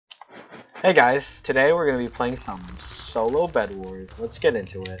Hey guys, today we're going to be playing some solo bedwars. Let's get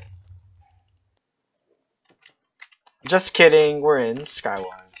into it. Just kidding, we're in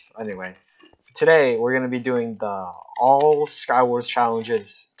Skywars. Anyway, today we're going to be doing the all Skywars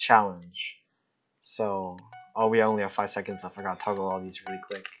challenges challenge. So, we only have 5 seconds left. I gotta toggle all these really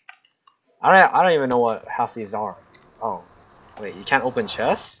quick. I don't even know what half these are. Oh, wait, you can't open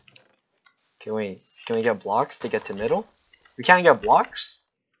chests? Can we get blocks to get to middle? We can't get blocks?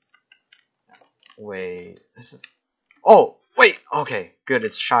 Wait, this is... Oh, wait! Okay, good,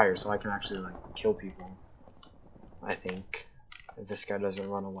 it's Shire, so I can actually, like, kill people. I think. If this guy doesn't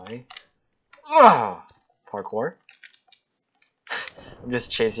run away. Ugh! Parkour. I'm just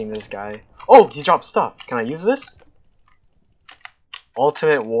chasing this guy. Oh, he dropped stuff! Can I use this?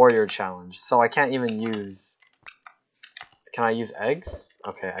 Ultimate Warrior Challenge. So I can't even use... Can I use eggs?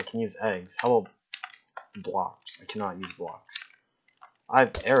 Okay, I can use eggs. How about blocks? I cannot use blocks. I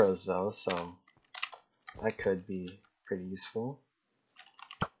have arrows, though, so... that could be pretty useful.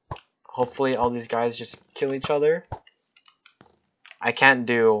 Hopefully all these guys just kill each other. I can't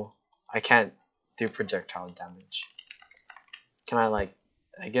do projectile damage. Can I like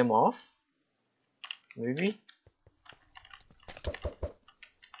egg him off? Maybe?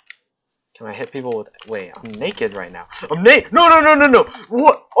 Can I hit people with... Wait, I'm naked right now. I'm naked! No!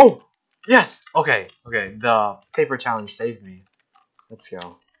 What? Oh! Yes! Okay, the paper challenge saved me. Let's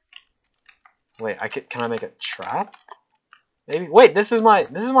go. Wait, can I make a trap? Maybe. Wait, this is my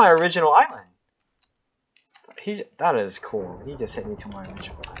original island. That is cool. He just hit me to my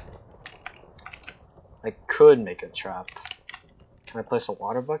original island. I could make a trap. Can I place a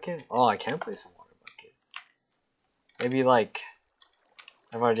water bucket? Oh, I can place a water bucket. Maybe like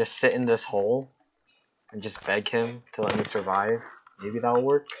if I just sit in this hole and just beg him to let me survive, maybe that'll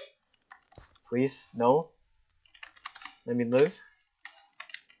work. Please, no. Let me live.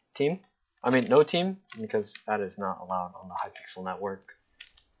 Team. I mean, no team, because that is not allowed on the Hypixel network.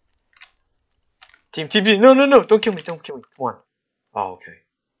 Team, no, don't kill me, come on. Oh, okay.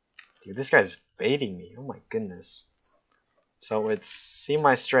 Dude, this guy's baiting me, oh my goodness. So it's See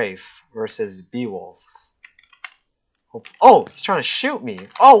My Strafe versus Beowulf. Oh, he's trying to shoot me.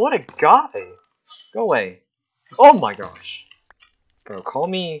 Oh, what a guy. Go away. Oh my gosh. Bro, call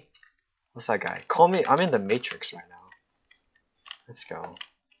me, what's that guy? Call me, I'm in the Matrix right now. Let's go.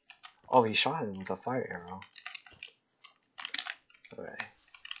 Oh, he shot him with a fire arrow. Alright.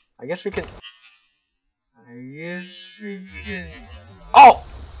 I guess we can... Oh!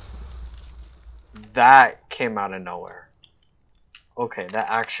 That came out of nowhere. Okay, that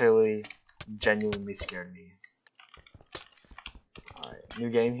actually genuinely scared me. Alright, new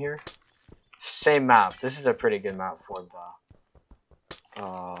game here. Same map. This is a pretty good map for the...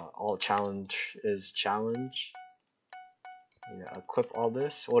 all challenge is challenge. Yeah, equip all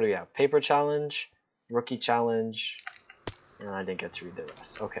this. What do we have? Paper challenge, rookie challenge, and I didn't get to read the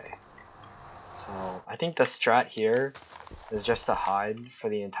rest. Okay. So I think the strat here is just to hide for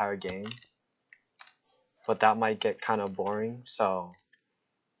the entire game. But that might get kind of boring. So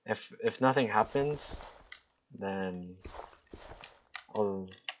if nothing happens, then I'll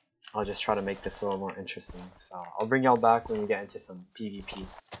just try to make this a little more interesting. So I'll bring y'all back when we get into some PvP.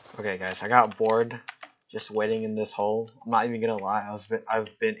 Okay guys, I got bored. Just waiting in this hole. I'm not even gonna lie,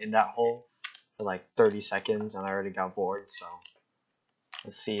 I've been in that hole for like 30 seconds and I already got bored, so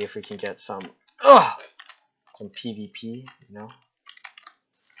let's see if we can get some PvP, you know?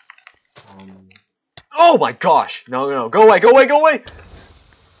 Oh my gosh! No, go away!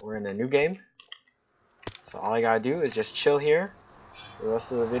 We're in a new game. So all I gotta do is just chill here for the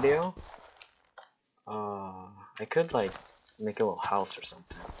rest of the video. I could like make a little house or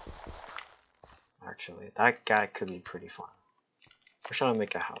something. Actually, that guy could be pretty fun. Where should I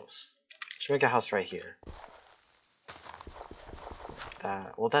make a house? I should make a house right here.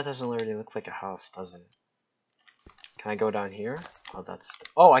 Well, that doesn't really look like a house, does it? Can I go down here? Oh,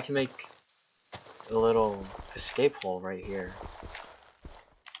 oh, I can make a little escape hole right here.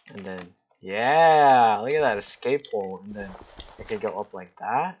 And then, yeah, look at that escape hole. And then I could go up like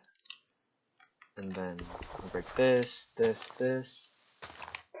that. And then I'll break this.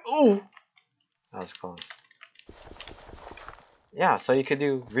 Ooh! That was close. Yeah, so you could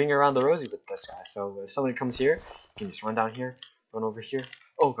do Ring Around the Rosie with this guy. So if somebody comes here, you can just run down here, run over here.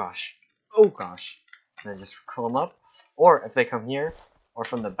 Oh gosh. And then just curl them up. Or if they come here, or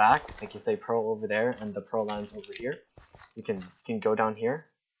from the back, like if they pearl over there and the pearl lands over here, you can go down here,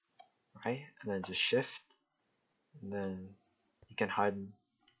 right? And then just shift. And then you can hide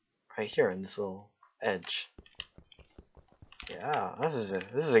right here in this little edge. Yeah, this is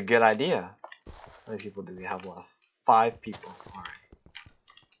a good idea. How many people do we have left? 5 people. Alright.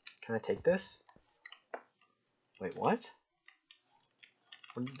 Can I take this? Wait, what?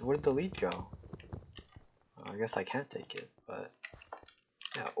 Where did the lead go? I guess I can't take it, but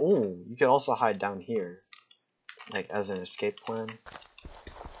yeah. Oh, you can also hide down here, like as an escape plan.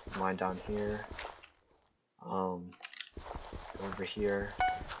 Mine down here. Over here.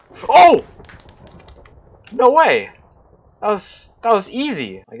 Oh! No way! That was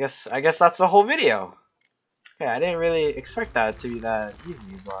easy. I guess that's the whole video. Okay, I didn't really expect that to be that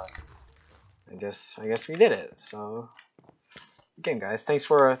easy, but I guess we did it. So again, guys, thanks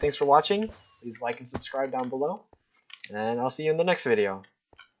for watching. Please like and subscribe down below, and I'll see you in the next video.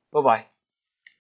 Bye bye.